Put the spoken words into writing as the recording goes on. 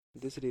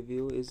This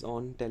review is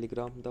on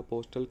Telegram, the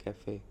Postal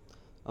Cafe.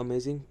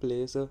 Amazing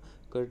place,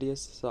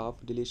 courteous staff,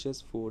 delicious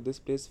food. This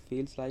place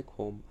feels like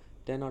home.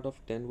 10 out of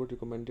 10 would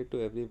recommend it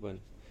to everyone.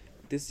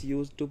 This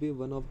used to be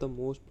one of the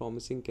most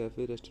promising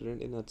cafe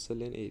restaurant in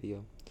Lane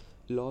area.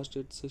 Lost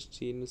its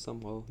sheen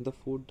somehow. The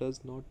food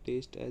does not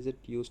taste as it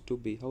used to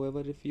be.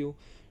 However, if you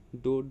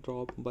do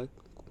drop by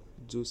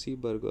juicy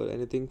burger,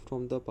 anything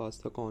from the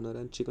pasta corner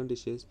and chicken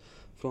dishes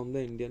from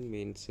the Indian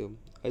mains.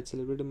 I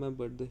celebrated my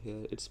birthday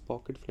here. It's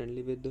pocket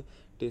friendly with the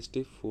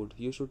tasty food.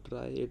 You should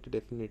try it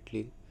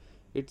definitely.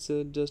 It's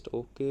just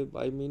okay.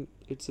 I mean,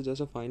 it's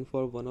just a fine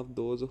for one of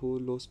those who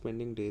love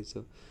spending days.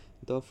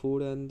 The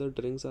food and the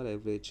drinks are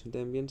average. The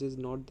ambience is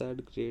not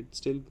that great.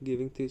 Still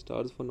giving 3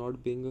 stars for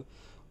not being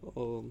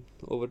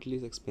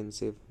overtly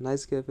expensive.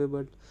 Nice cafe,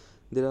 but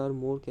there are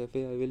more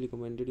cafe. I will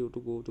recommend you to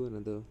go to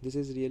another. This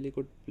is really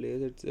good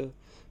place. It's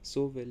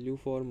so value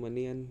for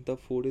money and the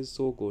food is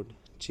so good.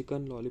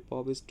 Chicken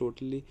lollipop is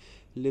totally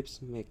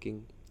lips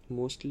making.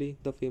 Mostly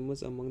the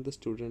famous among the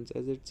students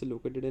as it's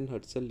located in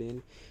Hudson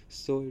Lane,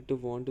 so it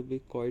won't be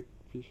quite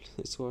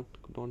sort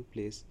on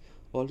place.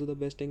 Also, the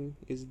best thing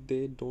is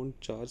they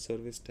don't charge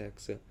service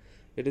tax.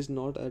 It is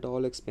not at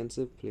all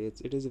expensive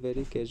place. It is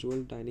very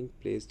casual dining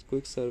place,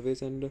 quick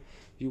service, and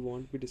you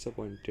won't be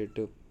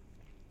disappointed.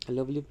 A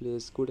lovely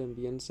place, good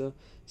ambience,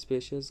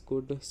 spacious,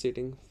 good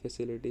sitting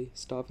facility.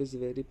 Staff is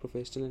very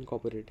professional and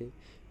cooperative.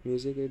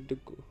 Music is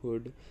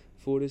good.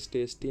 Food is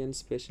tasty and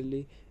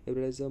especially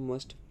everyone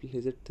must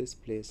visit this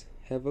place.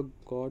 Have a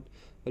got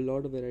a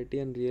lot of variety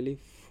and really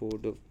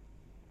food.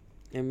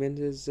 Ambience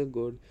is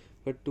good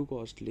but too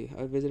costly.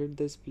 I visited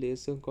this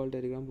place called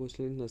Telegram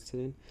Postal in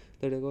Nasrin.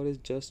 The decor is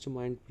just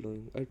mind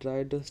blowing. I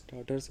tried the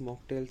starters,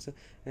 mocktails,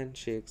 and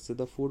shakes.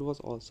 The food was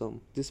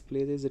awesome. This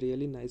place is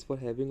really nice for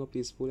having a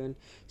peaceful and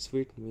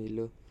sweet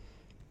meal.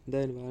 The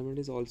environment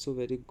is also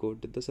very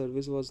good. The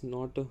service was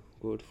not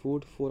good.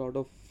 Food 4 out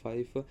of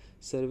 5,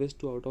 service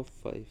 2 out of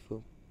 5.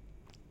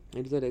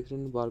 It is a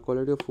restaurant bar.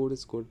 Quality of food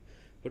is good,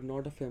 but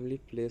not a family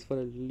place for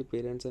elderly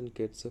parents and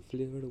kids.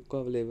 Flavored hookah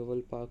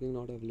available, parking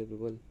not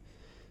available.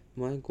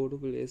 My go-to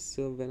place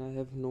when I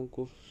have no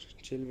go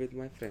chill with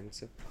my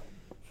friends.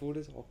 Food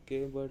is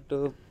okay, but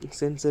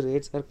since the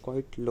rates are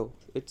quite low,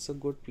 it's a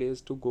good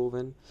place to go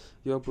when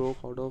you are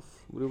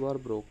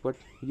broke, but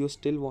you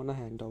still wanna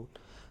hand out.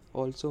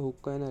 Also,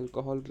 hookah and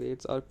alcohol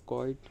rates are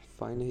quite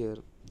fine here.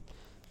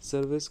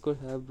 Service could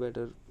have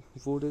better.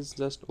 Food is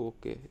just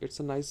okay. It's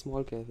a nice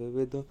small cafe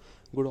with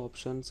good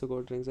options,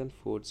 good drinks and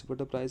foods, but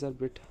the price are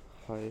bit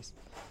high.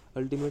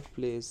 Ultimate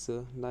place,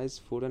 nice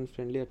food and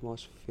friendly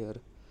atmosphere.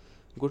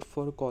 Good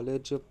for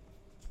college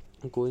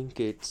going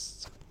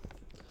kids.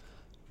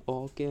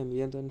 Okay,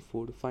 ambience and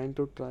food. Fine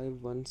to try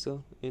once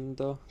in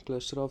the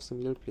cluster of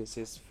similar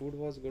places. Food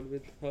was good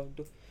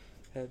without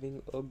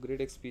having a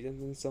great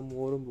experience in some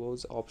more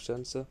those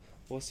options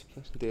was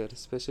there,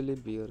 especially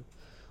beer.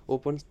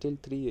 Open till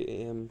 3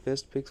 a.m.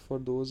 Best picks for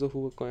those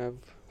who have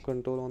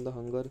control on the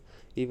hunger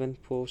even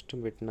post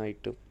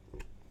midnight.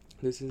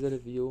 This is a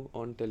review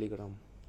on Telegram.